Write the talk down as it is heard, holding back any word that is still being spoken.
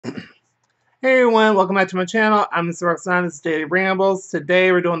Hey everyone, welcome back to my channel. I'm Mr. Roxanne. This is Daily Rambles.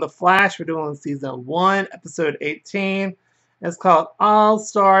 Today we're doing The Flash. We're doing season 1, episode 18. It's called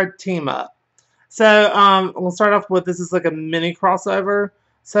All-Star Team Up. So we'll start off with this is like a mini crossover.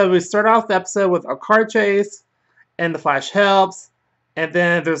 So we start off the episode with a car chase, and the Flash helps. And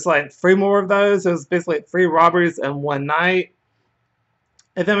then there's like 3 more of those. There's basically like 3 robberies in one night.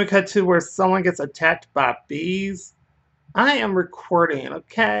 And then we cut to where someone gets attacked by bees. I am recording,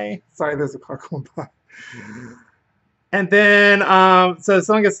 okay? Sorry, there's a car going by. And then, so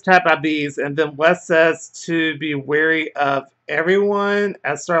someone gets attacked by bees, and then Wes says to be wary of everyone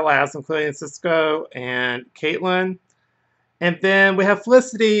at Star Labs, including Cisco and Caitlin. And then we have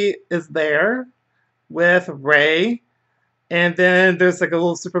Felicity is there with Ray. And then there's like a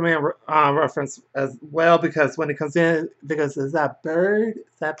little Superman reference as well, because when he comes in, because is that bird?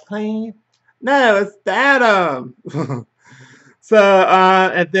 Is that plane? No, it's Adam. So,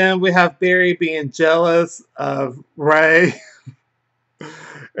 and then we have Barry being jealous of Ray.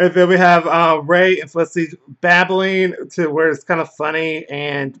 And then we have Ray and Felicity babbling to where it's kind of funny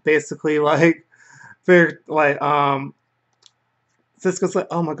and basically like, they're like, Cisco's like,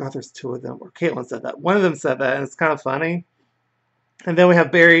 oh my god, there's 2 of them. Or Caitlin said that. One of them said that, and it's kind of funny. And then we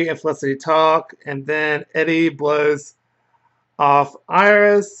have Barry and Felicity talk, and then Eddie blows off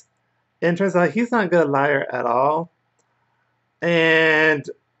Iris. And it turns out he's not a good liar at all. And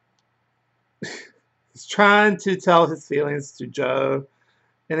he's trying to tell his feelings to Joe,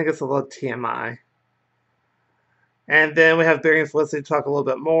 and it gets a little TMI. And then we have Barry and Felicity talk a little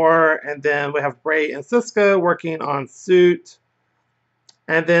bit more, and then we have Ray and Cisco working on Suit.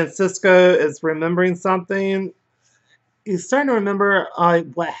 And then Cisco is remembering something. He's starting to remember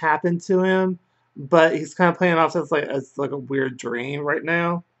what happened to him, but he's kind of playing it off as like a weird dream right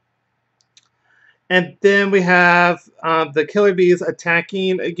now. And then we have the killer bees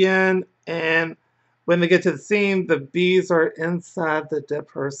attacking again. And when they get to the scene, the bees are inside the dead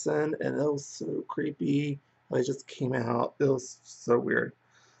person. And it was so creepy. They just came out. It was so weird.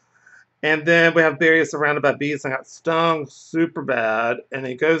 And then we have Barry surrounded by bees and got stung super bad. And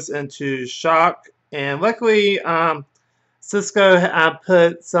he goes into shock. And luckily, Cisco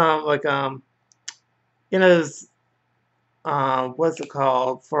put some, like, what's it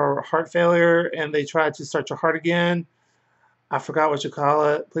called, for heart failure, and they tried to start your heart again. I forgot what you call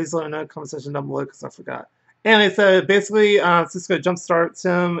it. Please let me know in the comment section down below because I forgot. Anyway, so basically, Cisco jump starts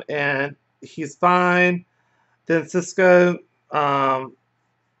him, and he's fine. Then Cisco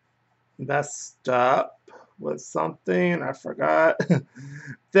messed up with something. I forgot.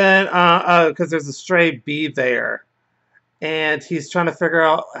 Then, because there's a stray bee there, and he's trying to figure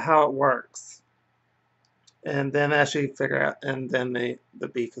out how it works. And then actually figure out, and then the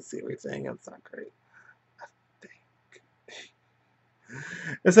bee can see everything. It's not great, I think.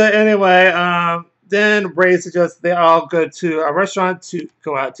 And so anyway, then Ray suggests they all go to a restaurant to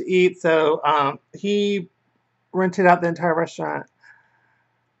go out to eat. So he rented out the entire restaurant.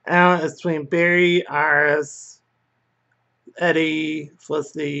 And it's between Barry, Iris, Eddie,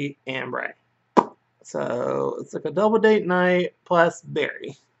 Felicity, and Ray. So it's like a double date night plus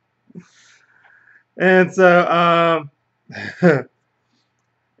Barry. And so, and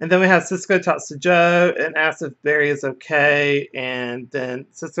then we have Cisco talks to Joe and asks if Barry is okay. And then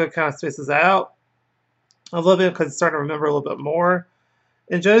Cisco kind of spaces out a little bit because he's starting to remember a little bit more.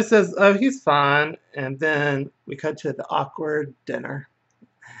 And Joe says, oh, he's fine. And then we cut to the awkward dinner.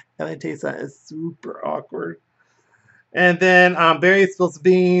 And I tell you something, it's super awkward. And then Barry spills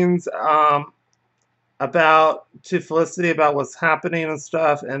beans about to Felicity about what's happening and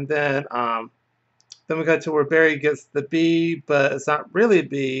stuff. And then we go to where Barry gets the bee, but it's not really a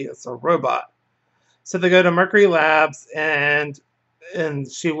bee, it's a robot. So they go to Mercury Labs, and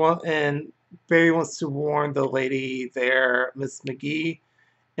Barry wants to warn the lady there, Miss McGee,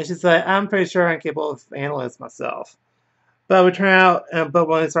 and she's like, I'm pretty sure I'm capable of handling this myself. But we turn out, but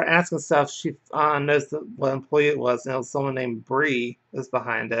when we start asking stuff, she knows what employee it was, and it was someone named Bree was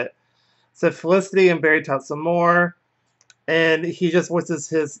behind it. So Felicity and Barry talk some more. And he just voices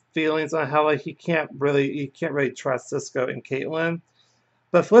his feelings on how he can't really trust Cisco and Caitlin.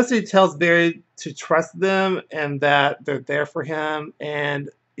 But Felicity tells Barry to trust them and that they're there for him. And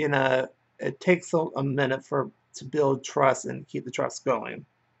it takes a minute to build trust and keep the trust going.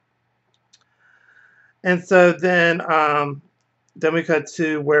 And so then we cut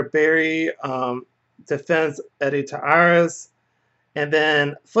to where Barry defends Eddie to Iris, and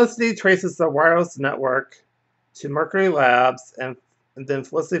then Felicity traces the wireless network to Mercury Labs, and then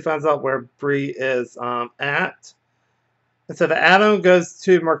Felicity finds out where Bree is at. And so the Atom goes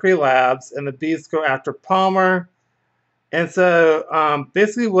to Mercury Labs, and the bees go after Palmer. And so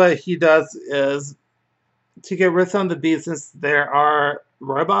basically what he does is to get rid of some of the bees, since there are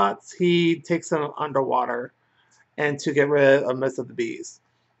robots, he takes them underwater and to get rid of most of the bees.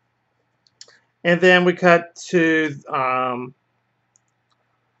 And then we cut to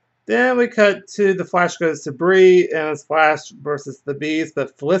the Flash goes to Bree, and it's Flash versus the bees,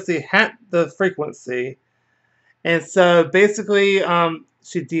 but Felicity had the frequency, and so basically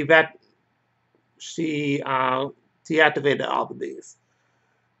she deactivated all the bees.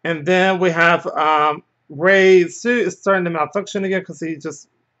 And then we have Ray's suit is starting to malfunction again because he just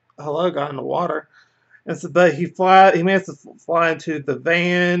got in the water. And so, but he managed to fly into the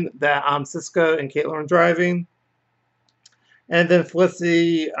van that Cisco and Caitlin were driving. And then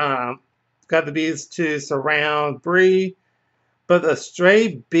Felicity got the bees to surround Bree, but a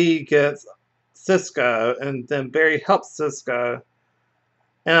stray bee gets Cisco, and then Barry helps Cisco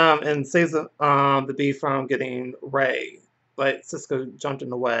and saves the bee from getting Ray. Like Cisco jumped in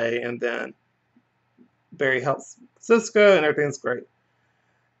the way, and then Barry helps Cisco, and everything's great.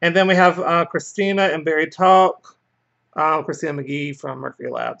 And then we have Christina and Barry talk. Christina McGee from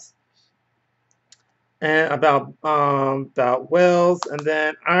Mercury Labs, and about Wells. And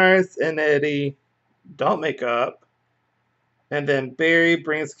then Iris and Eddie don't make up. And then Barry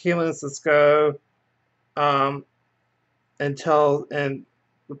brings Keelan and Cisco and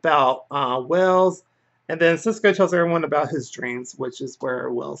about Wells. And then Cisco tells everyone about his dreams, which is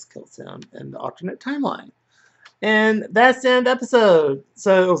where Wells kills him in the alternate timeline. And that's the end of the episode.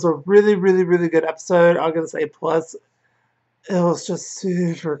 So it was a really, really, really good episode. I'll give this A+. It was just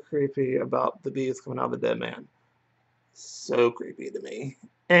super creepy about the bees coming out of the dead man. So creepy to me.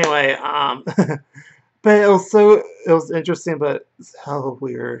 Anyway, but it was interesting, but it's hella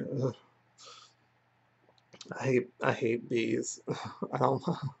weird. Ugh. I hate bees. I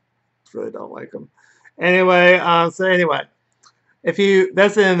really don't like them. Anyway, that's the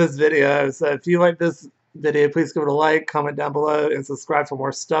end of this video. So if you like this video, please give it a like, comment down below, and subscribe for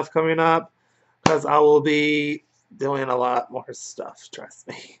more stuff coming up, because I will be doing a lot more stuff, trust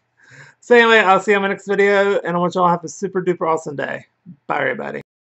me. So anyway, I'll see you on my next video, and I want y'all to have a super duper awesome day. Bye everybody.